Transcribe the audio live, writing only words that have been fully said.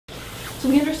So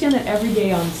we understand that every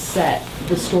day on set,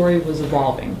 the story was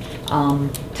evolving.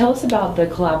 Tell us about the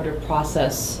collaborative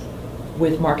process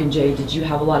with Mark and Jay. Did you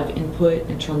have a lot of input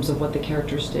in terms of what the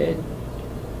characters did?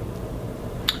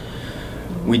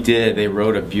 We did. They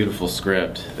wrote a beautiful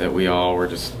script that we all were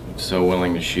just so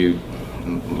willing to shoot,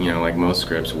 you know, like most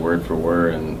scripts, word for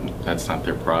word, and that's not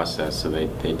their process. So they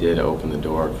did open the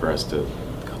door for us to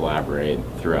collaborate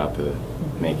throughout the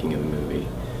making of the movie.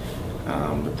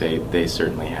 But they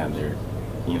certainly had their,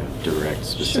 you know, direct,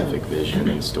 specific vision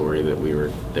and story that we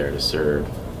were there to serve.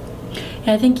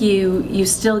 Yeah, I think you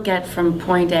still get from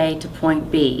point A to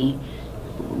point B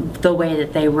the way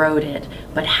that they wrote it,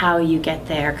 but how you get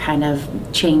there kind of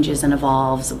changes and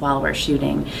evolves while we're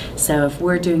shooting. So if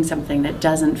we're doing something that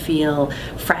doesn't feel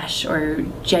fresh or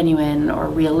genuine or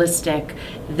realistic,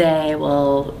 they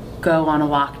will go on a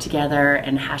walk together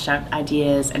and hash out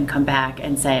ideas and come back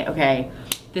and say, okay,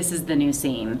 this is the new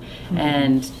scene,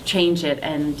 and change it,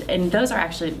 and those are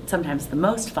actually sometimes the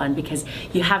most fun because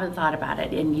you haven't thought about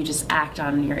it and you just act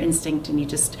on your instinct and you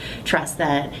just trust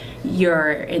that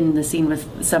you're in the scene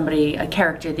with somebody, a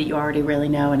character that you already really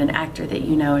know and an actor that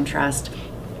you know and trust,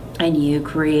 and you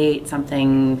create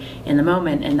something in the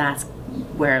moment, and that's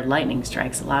where lightning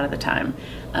strikes a lot of the time.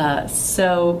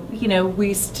 So, you know,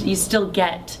 you still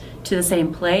get to the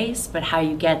same place, but how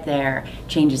you get there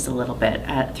changes a little bit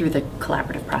through the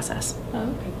collaborative process. Oh,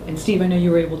 okay. And Steve, I know you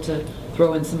were able to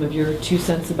throw in some of your 2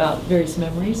 cents about various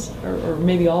memories, or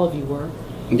maybe all of you were.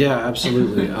 Yeah,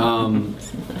 absolutely.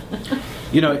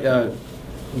 You know,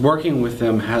 working with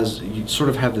them you sort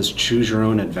of have this choose your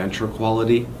own adventure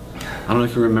quality. I don't know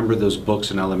if you remember those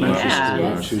books in elementary school,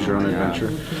 yes. Choose Your Own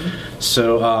Adventure.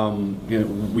 So, you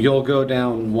know, you'll go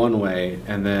down one way,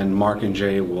 and then Mark and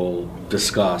Jay will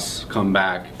discuss, come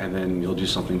back, and then you'll do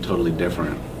something totally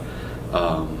different.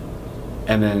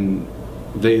 And then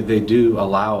they do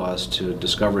allow us to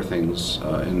discover things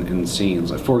in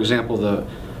scenes. Like, for example,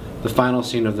 the final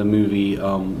scene of the movie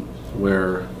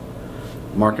where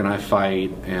Mark and I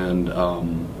fight, and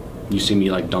you see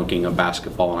me like dunking a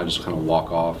basketball, and I just kind of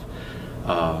walk off.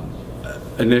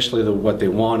 Initially, what they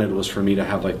wanted was for me to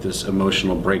have like this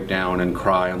emotional breakdown and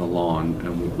cry on the lawn,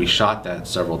 and we shot that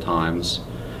several times.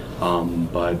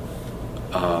 But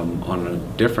on a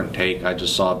different take, I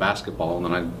just saw a basketball and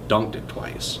then I dunked it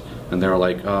twice. And they were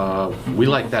like, we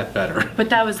like that better. But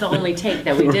that was the only take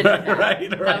that we did with that. Right.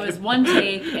 That was one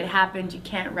take, it happened, you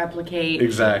can't replicate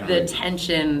the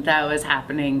tension that was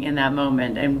happening in that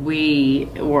moment. And we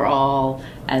were all,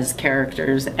 as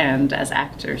characters and as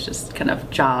actors, just kind of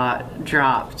jaw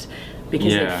dropped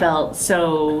because it felt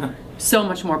so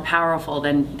much more powerful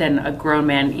than a grown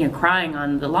man, you know, crying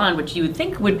on the lawn, which you would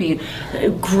think would be a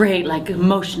great, like,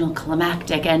 emotional,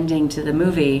 climactic ending to the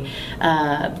movie.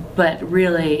 But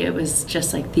really, it was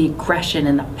just like the aggression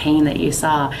and the pain that you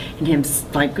saw in him,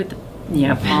 like, with the, you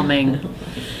know, palming.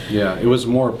 Yeah, it was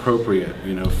more appropriate,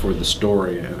 you know, for the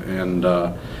story. And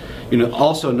you know,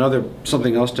 also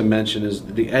something else to mention is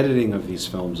the editing of these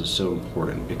films is so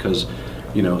important because,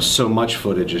 you know, so much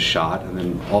footage is shot, and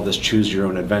then all this choose your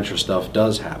own adventure stuff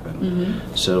does happen.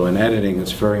 So in editing,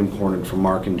 it's very important for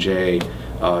Mark and Jay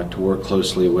to work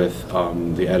closely with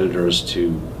the editors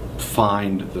to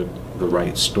find the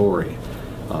right story.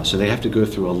 So they have to go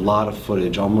through a lot of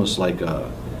footage, almost like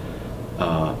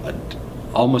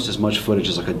almost as much footage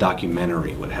as like a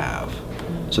documentary would have.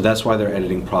 So that's why their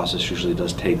editing process usually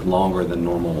does take longer than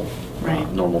normal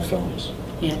normal films.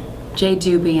 Yeah. Jay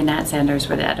Duplass and Nat Sanders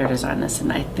were the editors on this,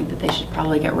 and I think that they should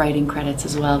probably get writing credits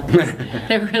as well, because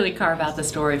they really carve out the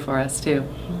story for us too.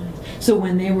 So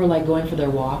when they were like going for their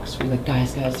walks, we were like,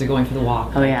 guys, they're going for the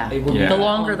walk. Oh yeah. The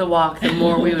longer the walk, the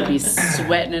more we would be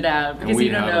sweating it out, because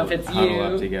you don't know if it's you.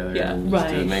 Up together just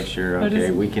to make sure,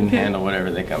 okay, we can handle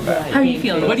whatever they come back. How are you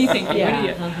feeling? What do you think?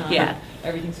 Yeah.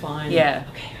 Everything's fine. Yeah.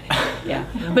 Okay. Yeah.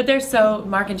 But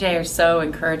Mark and Jay are so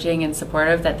encouraging and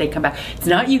supportive that they come back. It's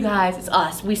not you guys, it's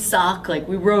us. We suck. Like,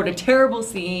 we wrote a terrible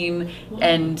scene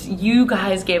and you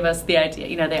guys gave us the idea.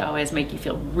 You know, they always make you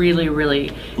feel really,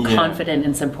 really confident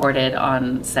and supported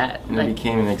on set. And it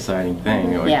became an exciting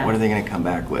thing. Like, what are they going to come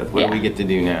back with? What do we get to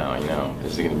do now? You know,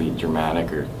 is it going to be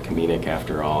dramatic or comedic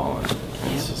after all?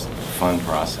 And it's just a fun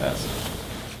process.